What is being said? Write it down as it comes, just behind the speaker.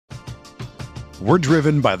We're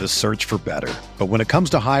driven by the search for better. But when it comes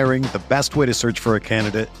to hiring, the best way to search for a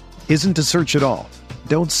candidate isn't to search at all.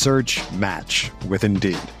 Don't search, match with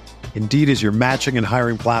Indeed. Indeed is your matching and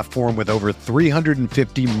hiring platform with over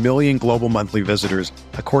 350 million global monthly visitors,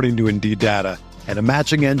 according to Indeed data, and a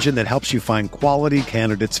matching engine that helps you find quality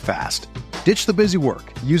candidates fast. Ditch the busy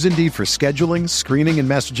work. Use Indeed for scheduling, screening, and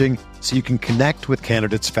messaging so you can connect with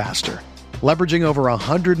candidates faster. Leveraging over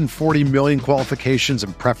 140 million qualifications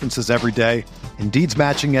and preferences every day, Indeed's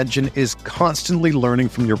matching engine is constantly learning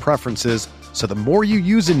from your preferences, so the more you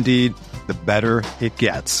use Indeed, the better it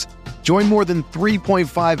gets. Join more than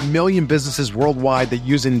 3.5 million businesses worldwide that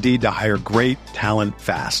use Indeed to hire great talent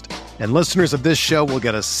fast. And listeners of this show will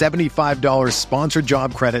get a $75 sponsored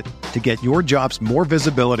job credit to get your jobs more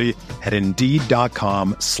visibility at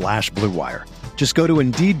Indeed.com/Blue Wire. Just go to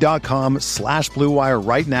Indeed.com/Blue Wire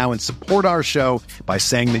right now and support our show by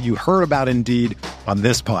saying that you heard about Indeed on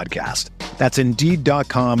this podcast. That's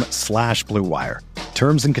Indeed.com/Blue Wire.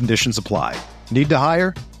 Terms and conditions apply. Need to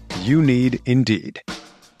hire? You need Indeed.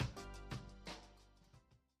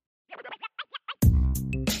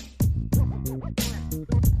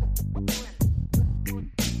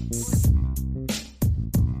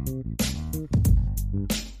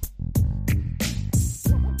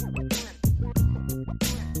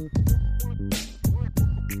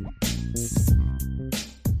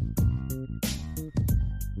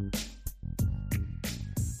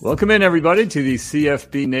 Welcome in, everybody, to the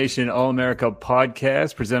CFB Nation All-America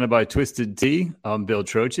podcast presented by Twisted Tea. I'm Bill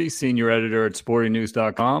Trocchi, senior editor at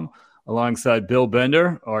sportingnews.com, alongside Bill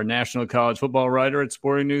Bender, our national college football writer at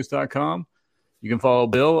sportingnews.com. You can follow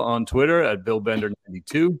Bill on Twitter at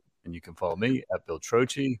BillBender92, and you can follow me at Bill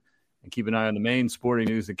Trocchi, and keep an eye on the main Sporting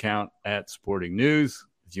News account at Sporting News.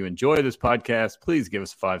 If you enjoy this podcast, please give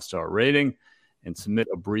us a 5-star rating and submit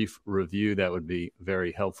a brief review. That would be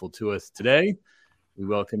very helpful to us today. We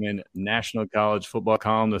welcome in national college football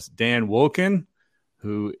columnist Dan Wolken,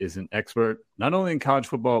 who is an expert not only in college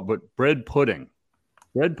football, but bread pudding.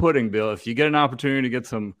 Bread pudding, Bill. If you get an opportunity to get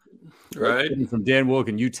some from Dan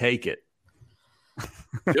Wolken, you take it.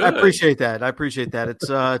 I appreciate that. It's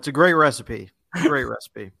a great recipe. Great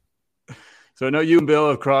recipe. So I know you and Bill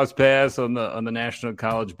have crossed paths on the national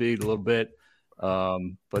college beat a little bit.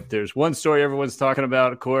 But there's one story everyone's talking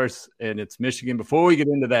about, of course, and it's Michigan. Before we get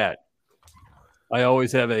into that, I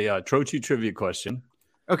always have a Trocchi trivia question.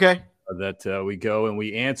 Okay. That we go and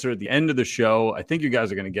we answer at the end of the show. I think you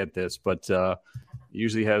guys are going to get this, but it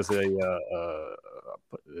usually has it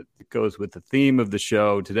goes with the theme of the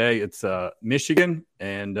show. Today it's Michigan,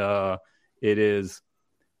 and it is,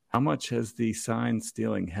 how much has the sign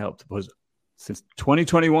stealing helped? Because since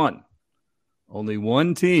 2021, only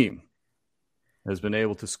one team has been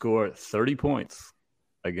able to score 30 points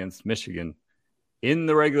against Michigan in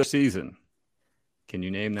the regular season. Can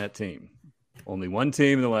you name that team? Only one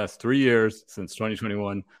team in the last 3 years since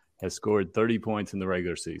 2021 has scored 30 points in the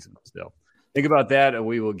regular season. So think about that, and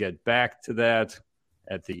we will get back to that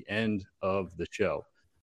at the end of the show.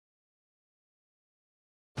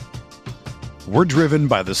 We're driven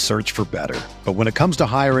by the search for better. But when it comes to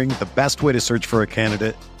hiring, the best way to search for a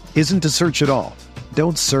candidate isn't to search at all.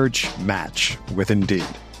 Don't search, match with Indeed.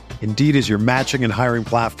 Indeed is your matching and hiring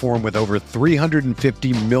platform with over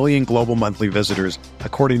 350 million global monthly visitors,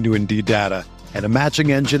 according to Indeed data, and a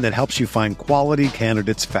matching engine that helps you find quality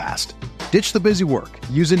candidates fast. Ditch the busy work.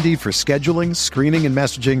 Use Indeed for scheduling, screening, and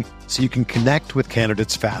messaging so you can connect with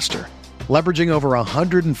candidates faster. Leveraging over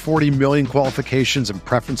 140 million qualifications and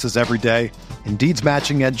preferences every day, Indeed's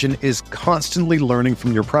matching engine is constantly learning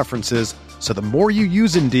from your preferences, so the more you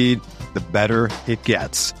use Indeed, the better it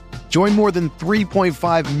gets. Join more than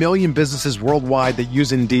 3.5 million businesses worldwide that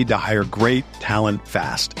use Indeed to hire great talent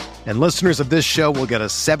fast. And listeners of this show will get a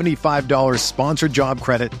 $75 sponsored job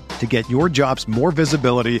credit to get your jobs more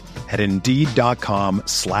visibility at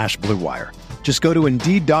Indeed.com/Blue Wire. Just go to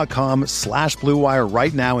Indeed.com/Blue Wire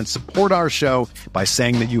right now and support our show by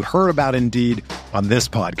saying that you heard about Indeed on this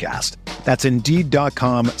podcast. That's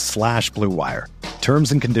Indeed.com/Blue Wire.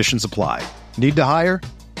 Terms and conditions apply. Need to hire?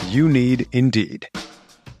 You need Indeed.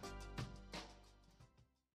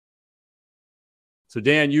 So,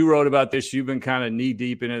 Dan, you wrote about this. You've been kind of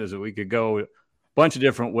knee-deep in it, as we could go a bunch of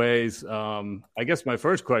different ways. I guess my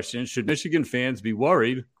first question, should Michigan fans be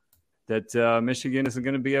worried that Michigan isn't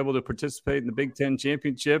going to be able to participate in the Big Ten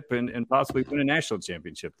championship and possibly win a national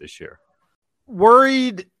championship this year?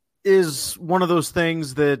 Worried is one of those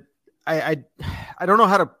things that I don't know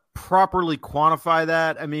how to properly quantify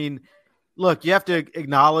that. I mean, look, you have to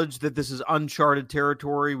acknowledge that this is uncharted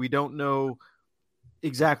territory. We don't know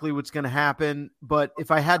exactly what's going to happen. But if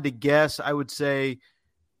I had to guess, I would say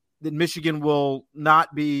that Michigan will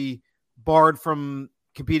not be barred from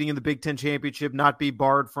competing in the Big Ten championship, not be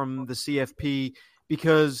barred from the CFP,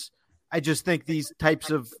 because I just think these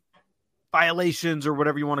types of violations or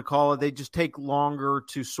whatever you want to call it, they just take longer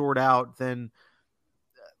to sort out than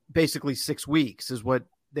basically 6 weeks is what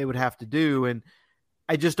they would have to do. And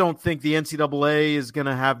I just don't think the NCAA is going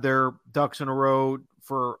to have their ducks in a row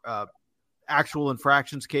for actual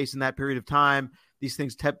infractions case in that period of time. These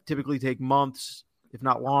things typically take months, if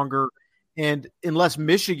not longer. And unless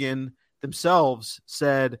Michigan themselves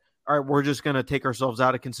said, all right, we're just going to take ourselves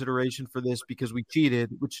out of consideration for this because we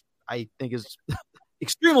cheated, which I think is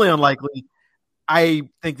extremely unlikely, I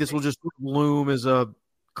think this will just loom as a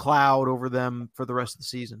cloud over them for the rest of the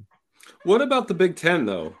season. What about the Big Ten,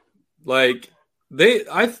 though?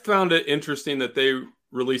 I found it interesting that they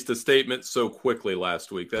released a statement so quickly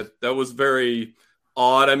last week. That was very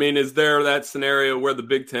odd. I mean, is there that scenario where the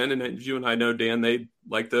Big Ten, and as you and I know, Dan, they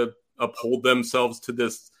like to uphold themselves to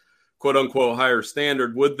this quote unquote higher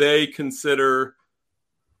standard? Would they consider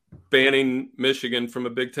banning Michigan from a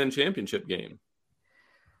Big Ten championship game?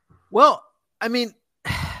 Well, I mean,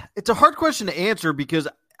 it's a hard question to answer because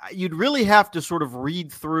you'd really have to sort of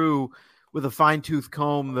read through with a fine-tooth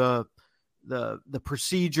comb the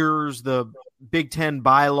procedures, the Big Ten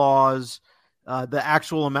bylaws, the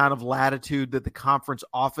actual amount of latitude that the conference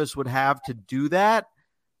office would have to do that.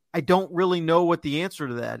 I don't really know what the answer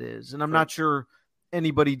to that is, and I'm not sure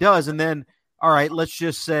anybody does. And then, all right, let's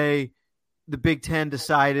just say the Big Ten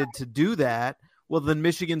decided to do that. Well, then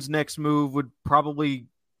Michigan's next move would probably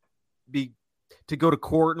be to go to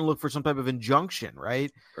court and look for some type of injunction,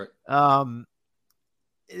 right?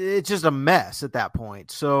 It's just a mess at that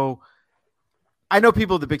point. So I know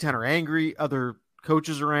people at the Big Ten are angry. Other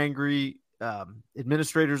coaches are angry.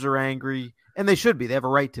 Administrators are angry, and they should be. They have a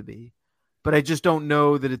right to be. But I just don't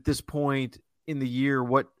know that at this point in the year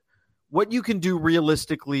what you can do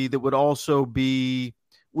realistically that would also be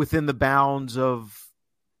within the bounds of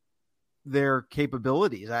their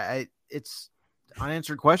capabilities. It's an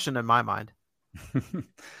unanswered question in my mind.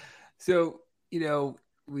 So,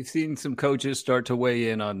 we've seen some coaches start to weigh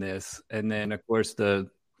in on this. And then, of course, the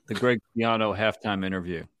Greg Schiano halftime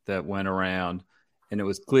interview that went around, and it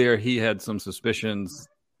was clear he had some suspicions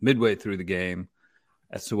midway through the game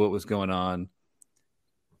as to what was going on.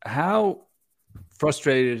 How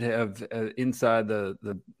frustrated have inside the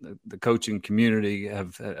coaching community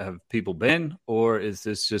have people been, or is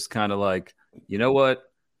this just kind of like, you know what,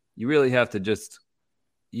 you really have to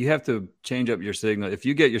you have to change up your signal. If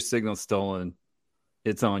you get your signal stolen,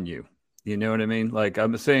 it's on you. You know what I mean? Like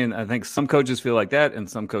I'm saying, I think some coaches feel like that, and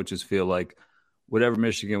some coaches feel like whatever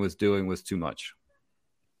Michigan was doing was too much.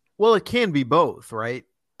 Well, it can be both, right?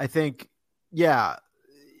 I think, yeah,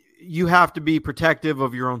 you have to be protective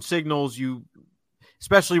of your own signals.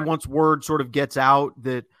 Especially once word sort of gets out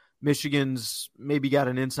that Michigan's maybe got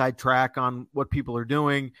an inside track on what people are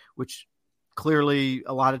doing, which clearly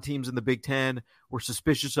a lot of teams in the Big Ten were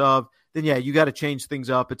suspicious of, then yeah, you got to change things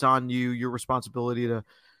up. It's on you, your responsibility to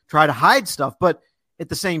try to hide stuff. But at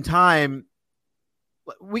the same time,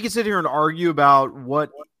 we can sit here and argue about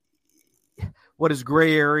what is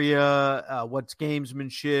gray area, what's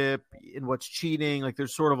gamesmanship, and what's cheating. Like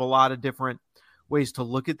there's sort of a lot of different ways to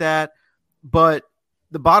look at that. But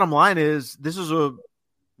the bottom line is this is a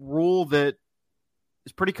rule that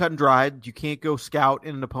is pretty cut and dried. You can't go scout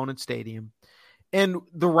in an opponent's stadium. And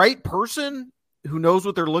the right person who knows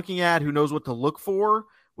what they're looking at, who knows what to look for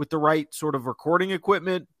with the right sort of recording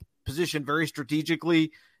equipment, positioned very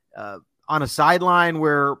strategically on a sideline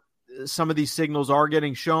where some of these signals are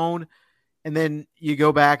getting shown, and then you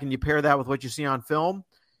go back and you pair that with what you see on film,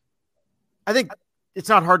 I think it's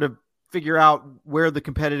not hard to figure out where the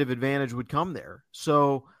competitive advantage would come there.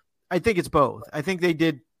 So I think it's both. I think they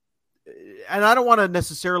did, and I don't want to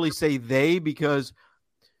necessarily say they, because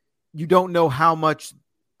you don't know how much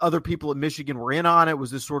other people at Michigan were in on it. Was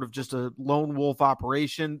this sort of just a lone wolf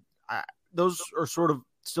operation? Those are sort of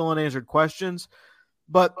still unanswered questions,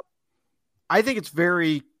 but I think it's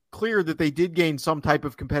very clear that they did gain some type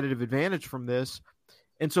of competitive advantage from this.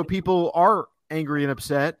 And so people are angry and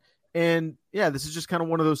upset. And yeah, this is just kind of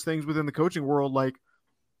one of those things within the coaching world. Like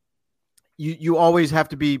you always have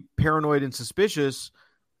to be paranoid and suspicious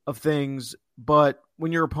of things, but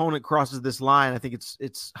when your opponent crosses this line, I think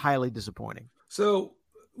it's highly disappointing. So,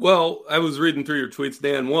 well, I was reading through your tweets,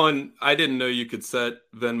 Dan. One, I didn't know you could set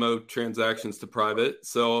Venmo transactions to private.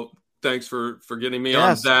 So thanks for getting me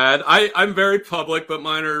on that. I'm very public, but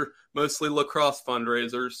mine are mostly lacrosse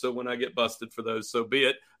fundraisers. So when I get busted for those, so be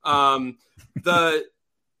it.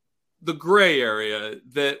 The gray area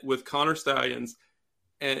that with Connor Stallions,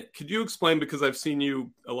 And could you explain, because I've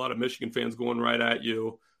seen a lot of Michigan fans going right at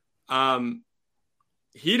you.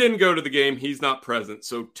 He didn't go to the game. He's not present.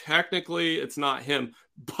 So technically it's not him.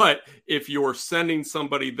 But if you're sending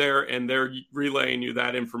somebody there and they're relaying you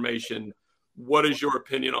that information, what is your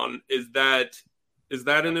opinion on, is that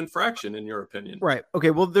an infraction in your opinion? Right.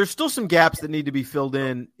 Okay. Well, there's still some gaps that need to be filled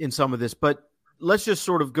in some of this, but let's just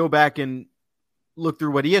sort of go back and look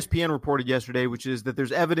through what ESPN reported yesterday, which is that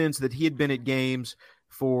there's evidence that he had been at games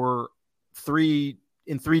for three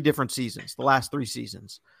different seasons, the last 3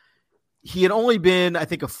 seasons. He had only been, I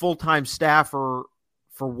think, a full-time staffer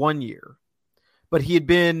for 1 year, but he had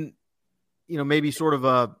been, maybe sort of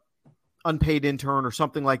a unpaid intern or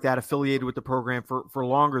something like that, affiliated with the program for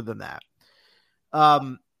longer than that.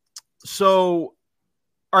 So,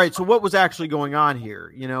 all right. So what was actually going on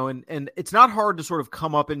here, and it's not hard to sort of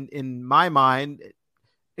come up in my mind.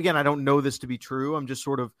 Again, I don't know this to be true. I'm just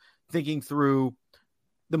sort of thinking through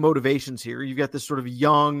the motivations here. You've got this sort of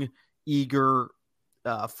young, eager,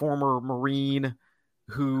 former Marine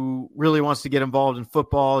who really wants to get involved in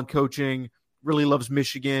football and coaching, really loves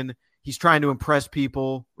Michigan. He's trying to impress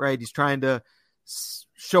people, right? He's trying to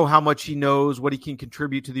show how much he knows, what he can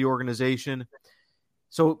contribute to the organization.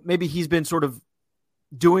 So maybe he's been sort of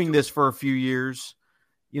doing this for a few years,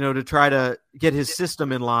 to try to get his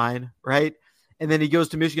system in line, right? And then he goes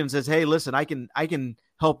to Michigan and says, "Hey, listen, I can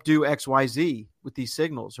help do X, Y, Z with these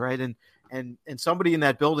signals," right? And somebody in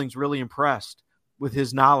that building's really impressed with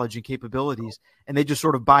his knowledge and capabilities, and they just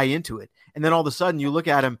sort of buy into it. And then all of a sudden, you look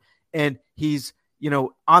at him, and he's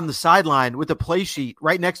on the sideline with a play sheet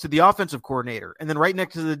right next to the offensive coordinator, and then right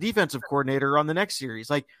next to the defensive coordinator on the next series.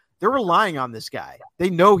 Like, they're relying on this guy.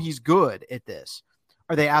 They know he's good at this.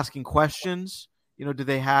 Are they asking questions? Do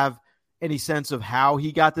they have any sense of how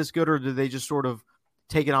he got this good, or do they just sort of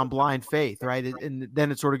take it on blind faith, right? And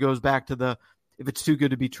then it sort of goes back to the, if it's too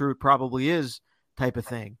good to be true, it probably is type of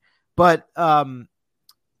thing. But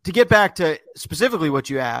to get back to specifically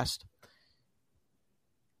what you asked,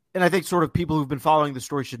 and I think sort of people who've been following the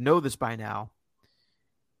story should know this by now,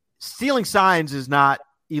 stealing signs is not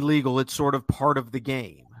illegal. It's sort of part of the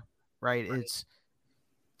game, right? It's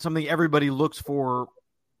something everybody looks for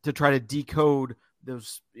to try to decode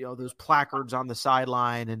those placards on the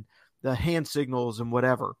sideline and the hand signals and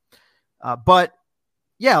whatever. But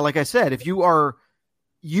yeah, like I said, if you are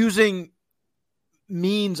using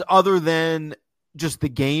means other than just the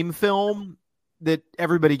game film that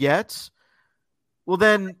everybody gets, well,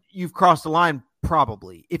 then you've crossed the line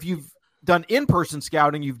probably. If you've done in-person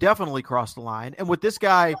scouting, you've definitely crossed the line. And what this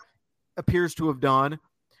guy appears to have done,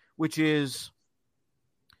 which is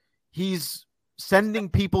he's sending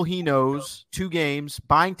people he knows to games,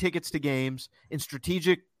 buying tickets to games in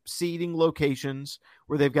strategic seating locations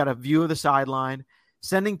where they've got a view of the sideline,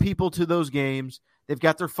 sending people to those games. They've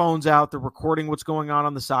got their phones out. They're recording what's going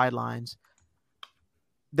on the sidelines.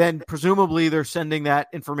 Then presumably they're sending that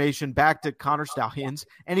information back to Connor Stallions,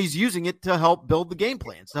 and he's using it to help build the game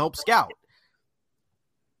plans, to help scout.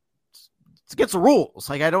 It's against the rules.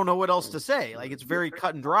 Like, I don't know what else to say. Like, it's very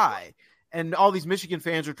cut and dry. And all these Michigan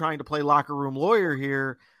fans are trying to play locker room lawyer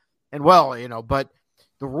here. And but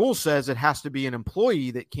the rule says it has to be an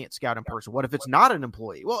employee that can't scout in person. What if it's not an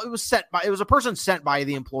employee? Well, it was a person sent by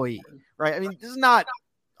the employee, right? I mean, this is not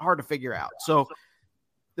hard to figure out. So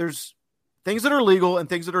there's things that are legal and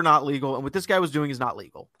things that are not legal. And what this guy was doing is not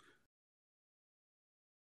legal.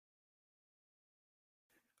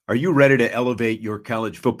 Are you ready to elevate your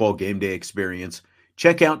college football game day experience?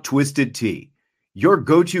 Check out Twisted Tea, your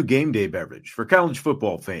go-to game day beverage for college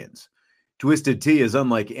football fans. Twisted Tea is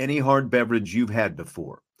unlike any hard beverage you've had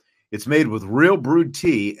before. It's made with real brewed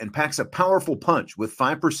tea and packs a powerful punch with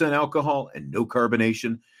 5% alcohol and no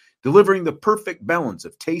carbonation, delivering the perfect balance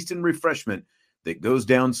of taste and refreshment that goes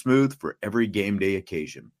down smooth for every game day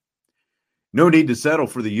occasion. No need to settle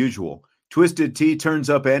for the usual. Twisted Tea turns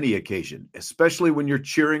up any occasion, especially when you're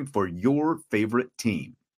cheering for your favorite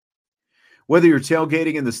team. Whether you're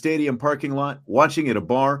tailgating in the stadium parking lot, watching at a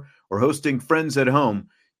bar, or hosting friends at home,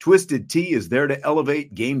 Twisted Tea is there to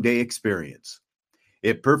elevate game day experience.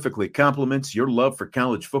 It perfectly complements your love for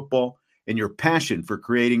college football and your passion for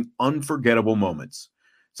creating unforgettable moments.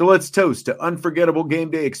 So let's toast to unforgettable game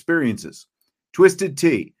day experiences. Twisted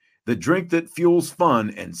Tea, the drink that fuels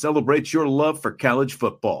fun and celebrates your love for college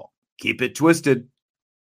football. Keep it twisted.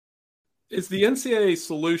 Is the NCAA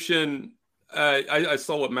solution, I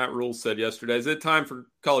saw what Matt Rule said yesterday, is it time for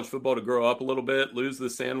college football to grow up a little bit, lose the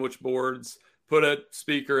sandwich boards, put a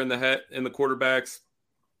speaker in the quarterback's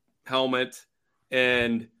helmet,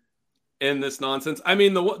 and end this nonsense? I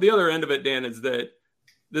mean, the other end of it, Dan, is that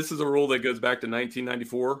this is a rule that goes back to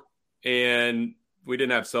 1994, and we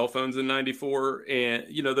didn't have cell phones in 94 and,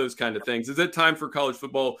 those kind of things. Is it time for college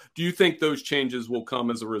football? Do you think those changes will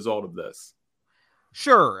come as a result of this?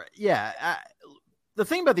 Sure. Yeah. The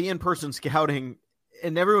thing about the in-person scouting,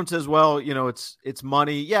 and everyone says, well, it's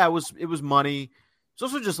money. Yeah, it was money. It's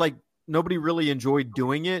also just like nobody really enjoyed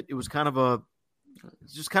doing it. It was kind of a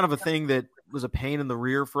thing that was a pain in the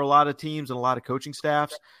rear for a lot of teams and a lot of coaching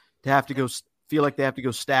staffs to have to feel like they have to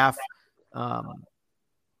go staff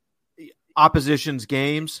opposition's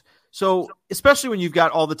games. So especially when you've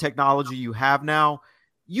got all the technology you have now,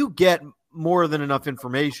 you get more than enough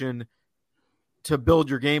information to build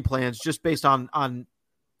your game plans just based on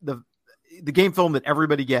the game film that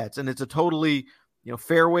everybody gets. And it's a totally,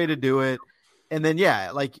 fair way to do it. And then,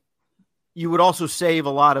 yeah, like you would also save a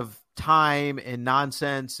lot of time and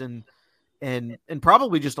nonsense and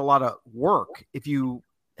probably just a lot of work if you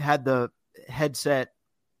had the headset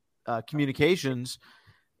communications.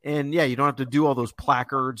 And yeah, you don't have to do all those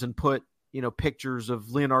placards and put, pictures of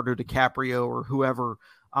Leonardo DiCaprio or whoever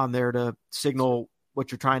on there to signal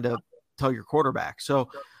what you're trying to tell your quarterback. So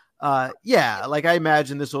yeah, like I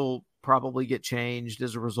imagine this will probably get changed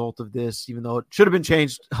as a result of this, even though it should have been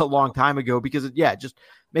changed a long time ago, because it just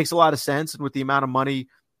makes a lot of sense. And with the amount of money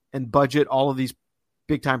and budget all of these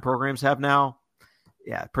big time programs have now,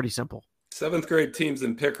 yeah, pretty simple. 7th grade teams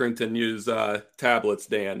in Pickerington use tablets,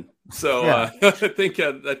 Dan. So I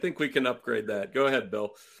think we can upgrade that. Go ahead,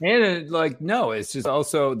 Bill. And it's just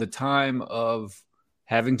also the time of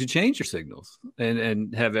having to change your signals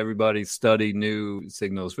and have everybody study new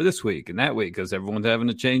signals for this week and that week, because everyone's having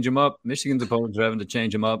to change them up. Michigan's opponents are having to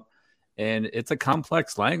change them up. And it's a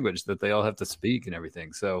complex language that they all have to speak and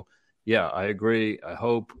everything. So, yeah, I agree. I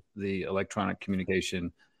hope the electronic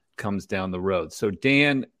communication comes down the road. So,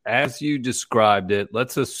 Dan, as you described it,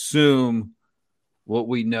 let's assume what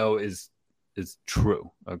we know is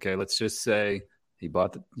true. Okay, let's just say he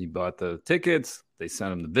bought the tickets. They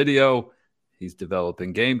sent him the video. He's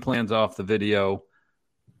developing game plans off the video.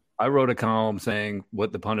 I wrote a column saying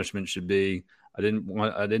what the punishment should be. I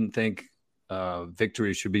didn't think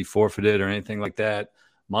victory should be forfeited or anything like that.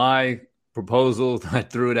 My proposal, I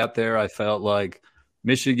threw it out there. I felt like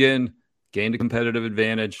Michigan gained a competitive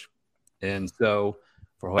advantage. And so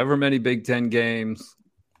for however many Big Ten games,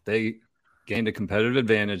 they gained a competitive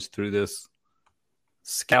advantage through this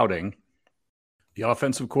scouting. The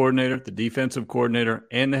offensive coordinator, the defensive coordinator,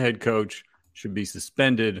 and the head coach should be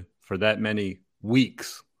suspended for that many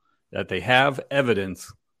weeks, that they have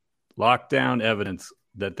evidence, lockdown evidence,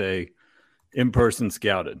 that they in-person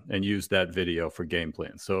scouted and used that video for game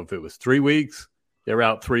plans. So if it was 3 weeks, they're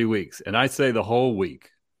out 3 weeks. And I say the whole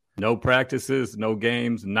week. No practices, no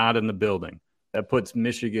games, not in the building. That puts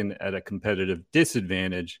Michigan at a competitive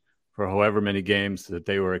disadvantage for however many games that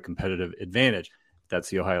they were a competitive advantage. If that's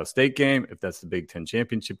the Ohio State game, if that's the Big Ten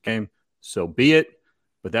championship game, so be it.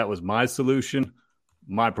 But that was my solution,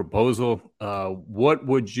 my proposal. What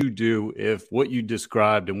would you do if what you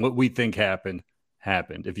described and what we think happened,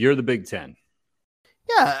 if you're the Big Ten?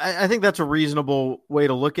 Yeah, I think that's a reasonable way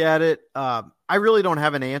to look at it. I really don't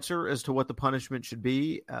have an answer as to what the punishment should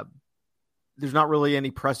be. There's not really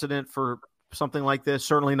any precedent for something like this,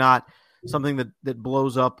 certainly not something that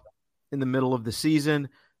blows up in the middle of the season.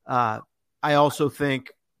 I also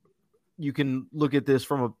think you can look at this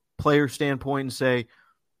from a player standpoint and say,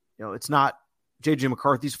 it's not J.J.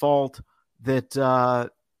 McCarthy's fault that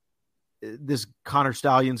this Connor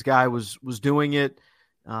Stallions guy was doing it.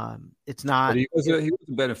 It's not. But he was a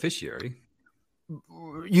beneficiary.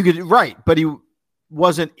 Right, but he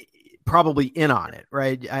wasn't probably in on it,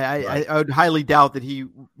 right? I would highly doubt that he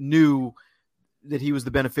knew that he was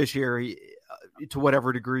the beneficiary to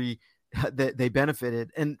whatever degree that they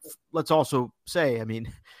benefited. And let's also say,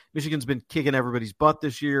 Michigan's been kicking everybody's butt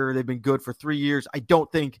this year. They've been good for 3 years. I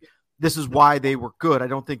don't think this is why they were good. I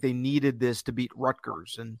don't think they needed this to beat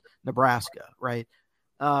Rutgers and Nebraska, right?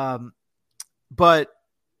 But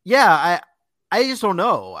yeah, I just don't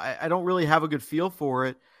know. I don't really have a good feel for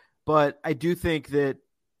it, but I do think that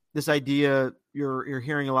this idea you're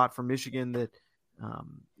hearing a lot from Michigan that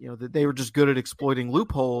that they were just good at exploiting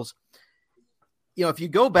loopholes. If you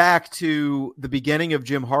go back to the beginning of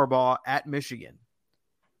Jim Harbaugh at Michigan,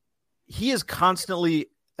 he is constantly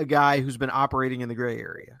a guy who's been operating in the gray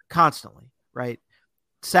area, constantly, right?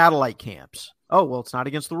 Satellite camps. Oh, well, it's not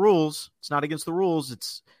against the rules. It's not against the rules.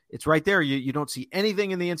 It's right there. You don't see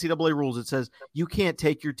anything in the NCAA rules that says you can't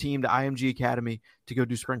take your team to IMG Academy to go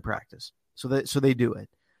do spring practice. So they do it.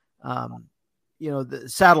 The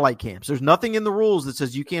satellite camps. There's nothing in the rules that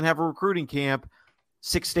says you can't have a recruiting camp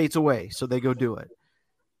 6 states away. So they go do it.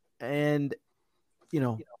 And,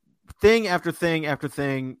 thing after thing after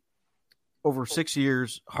thing, over 6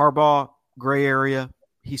 years, Harbaugh, gray area,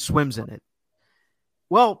 he swims in it.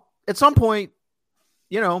 Well, at some point,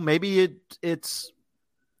 maybe it's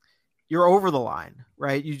you're over the line,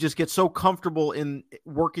 right? You just get so comfortable in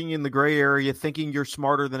working in the gray area, thinking you're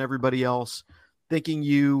smarter than everybody else, thinking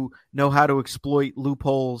you know how to exploit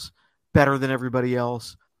loopholes better than everybody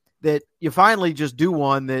else, that you finally just do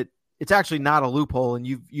one that it's actually not a loophole and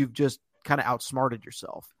you've just kind of outsmarted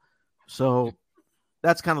yourself. So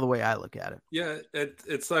that's kind of the way I look at it. Yeah,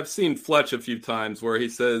 I've seen Fletch a few times where he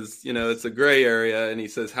says, it's a gray area, and he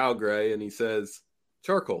says, how gray? And he says,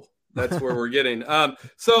 charcoal. That's where we're getting.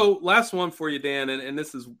 So last one for you, Dan, and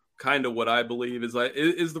this is kind of what I believe is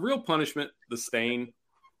the real punishment the stain?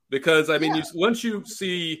 Because, once you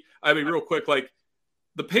see, real quick, like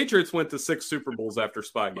the Patriots went to 6 Super Bowls after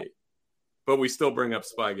Spygate, but we still bring up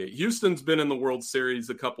Spygate. Houston's been in the World Series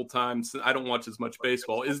a couple times. I don't watch as much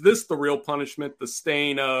baseball. Is this the real punishment, the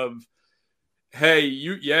stain of, hey,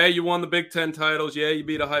 you won the Big Ten titles. Yeah, you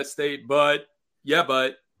beat Ohio State, but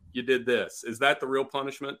you did this. Is that the real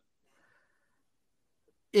punishment?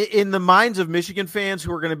 In the minds of Michigan fans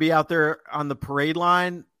who are going to be out there on the parade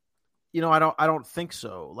line, I don't think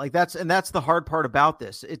so. Like that's the hard part about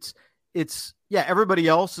this. It's everybody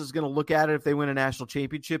else is going to look at it if they win a national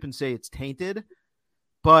championship and say it's tainted,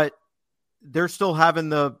 but they're still having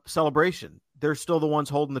the celebration. They're still the ones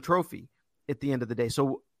holding the trophy at the end of the day.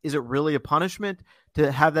 So is it really a punishment to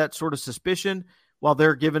have that sort of suspicion while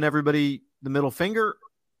they're giving everybody the middle finger?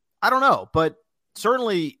 I don't know, but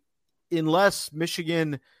certainly unless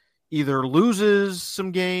Michigan either loses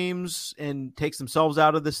some games and takes themselves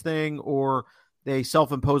out of this thing, or they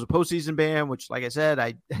self-impose a postseason ban, which, like I said,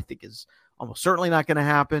 I think is almost certainly not going to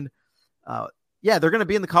happen. They're going to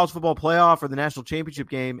be in the college football playoff or the national championship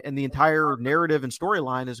game, and the entire narrative and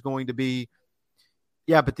storyline is going to be,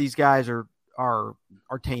 but these guys are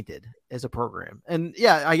tainted as a program. And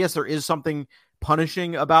I guess there is something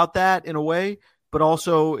punishing about that in a way, but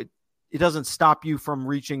also it doesn't stop you from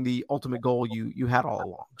reaching the ultimate goal you had all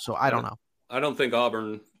along. So I don't know. I don't think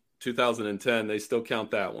Auburn 2010, they still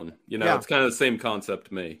count that one. It's kind of the same concept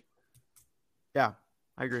to me. Yeah,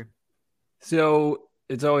 I agree. So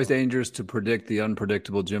it's always dangerous to predict the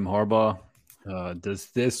unpredictable Jim Harbaugh. Does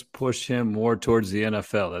this push him more towards the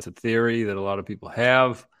NFL? That's a theory that a lot of people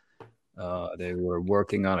have. They were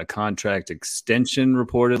working on a contract extension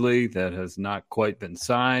reportedly that has not quite been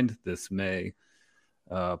signed. This may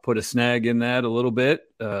put a snag in that a little bit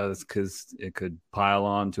because it could pile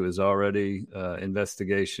on to his already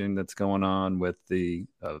investigation that's going on with the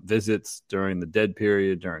visits during the dead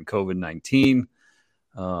period during COVID-19.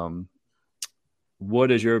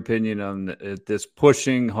 What is your opinion on this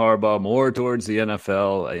pushing Harbaugh more towards the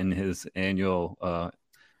NFL in his annual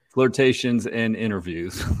flirtations and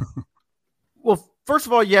interviews? Well, first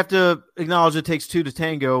of all, you have to acknowledge it takes 2 to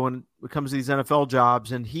tango when it comes to these NFL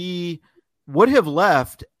jobs, and he would have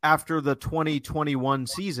left after the 2021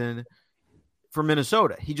 season for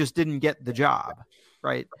Minnesota. He just didn't get the job,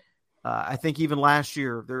 right? I think even last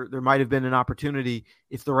year there might have been an opportunity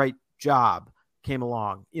if the right job came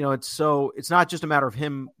along. It's not just a matter of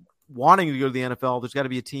him wanting to go to the NFL. There's got to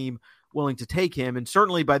be a team willing to take him. And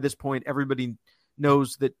certainly by this point, everybody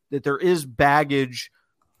knows that there is baggage.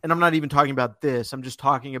 And I'm not even talking about this. I'm just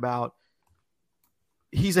talking about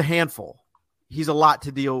he's a handful. He's a lot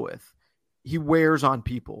to deal with. He wears on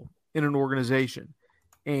people in an organization.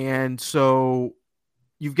 And so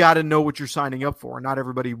you've got to know what you're signing up for. Not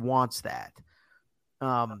everybody wants that.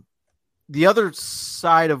 The other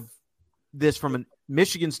side of this from a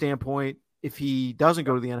Michigan standpoint, if he doesn't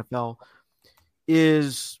go to the NFL,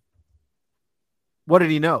 is what did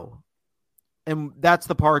he know? And that's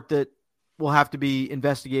the part that will have to be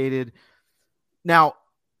investigated. Now,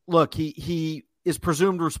 look, he is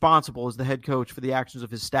presumed responsible as the head coach for the actions of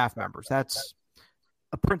his staff members. That's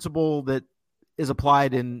a principle that is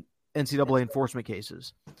applied in NCAA enforcement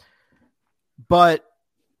cases. But,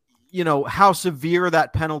 how severe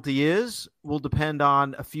that penalty is will depend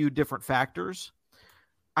on a few different factors.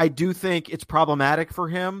 I do think it's problematic for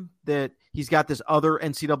him that he's got this other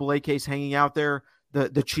NCAA case hanging out there, the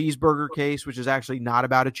cheeseburger case, which is actually not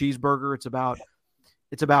about a cheeseburger. It's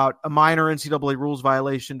about a minor NCAA rules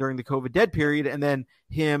violation during the COVID dead period, and then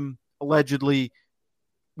him allegedly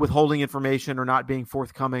withholding information or not being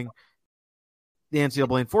forthcoming, the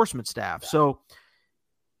NCAA enforcement staff. So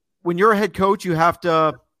when you're a head coach, you have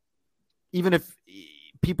to, even if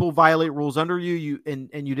people violate rules under you, and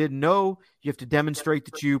you didn't know, you have to demonstrate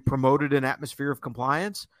that you promoted an atmosphere of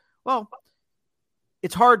compliance. Well,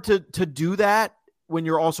 it's hard to do that when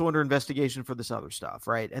you're also under investigation for this other stuff,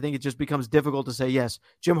 right? I think it just becomes difficult to say, yes,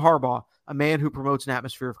 Jim Harbaugh, a man who promotes an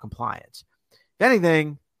atmosphere of compliance. If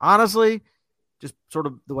anything, honestly, just sort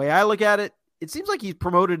of the way I look at it, it seems like he's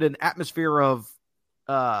promoted an atmosphere of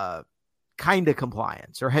kind of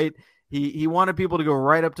compliance, right? He wanted people to go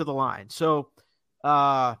right up to the line. So,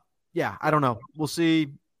 I don't know. We'll see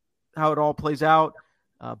how it all plays out.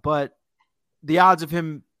 But the odds of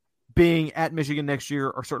him being at Michigan next year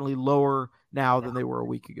are certainly lower now than they were a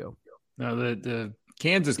week ago. Now, the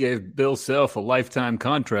Kansas gave Bill Self a lifetime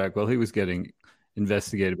contract while he was getting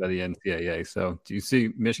investigated by the NCAA. So do you see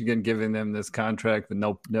Michigan giving them this contract with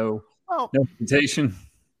no invitation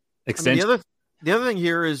extension? I mean, the other thing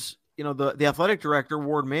here is, the athletic director,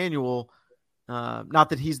 Ward Manuel, not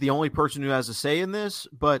that he's the only person who has a say in this,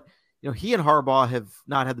 but he and Harbaugh have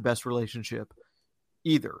not had the best relationship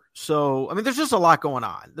either. So, I mean, there's just a lot going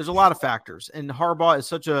on. There's a lot of factors, and Harbaugh is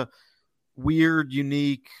such a weird,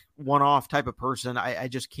 unique, one-off type of person. I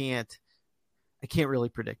can't really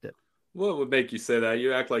predict it. What would make you say that?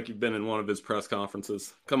 You act like you've been in one of his press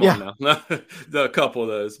conferences. Come on now. A couple of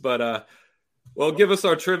those. But, give us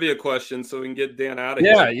our trivia question so we can get Dan out of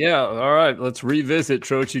here. Yeah. All right. Let's revisit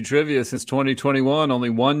Trocchi trivia. Since 2021, only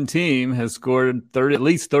one team has scored at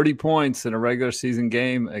least 30 points in a regular season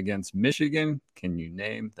game against Michigan. Can you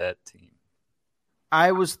name that team?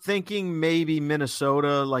 I was thinking maybe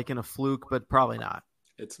Minnesota, like in a fluke, but probably not.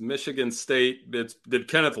 It's Michigan State. Did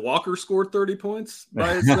Kenneth Walker score 30 points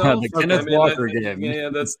by himself? The Kenneth Walker game. Yeah,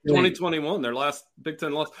 that's 2021, their last Big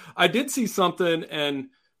Ten loss. I did see something, and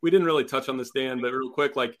we didn't really touch on this, Dan, but real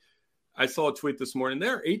quick, I saw a tweet this morning.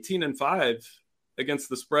 They're 18-5 against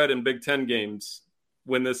the spread in Big Ten games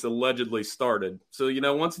when this allegedly started. So,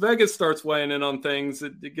 once Vegas starts weighing in on things,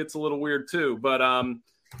 it gets a little weird too. But, and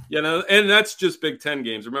that's just Big Ten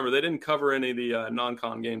games. Remember, they didn't cover any of the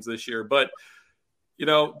non-con games this year. But,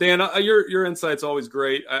 Dan, your insight's always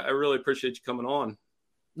great. I really appreciate you coming on.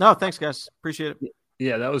 No, thanks, guys. Appreciate it.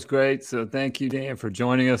 Yeah, that was great. So thank you, Dan, for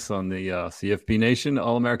joining us on the CFB Nation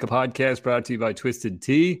All-America podcast brought to you by Twisted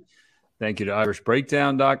Tea. Thank you to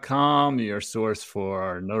IrishBreakdown.com, your source for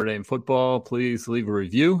our Notre Dame football. Please leave a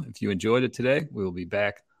review if you enjoyed it today. We will be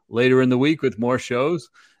back later in the week with more shows.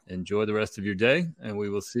 Enjoy the rest of your day, and we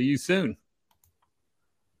will see you soon.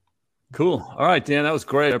 Cool. All right, Dan, that was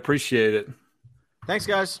great. I appreciate it. Thanks,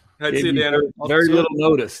 guys. I'd see you, Dan. Very little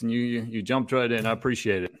notice, and you jumped right in. I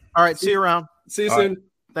appreciate it. All right, see you around. See you soon.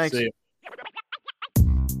 Thanks. See you.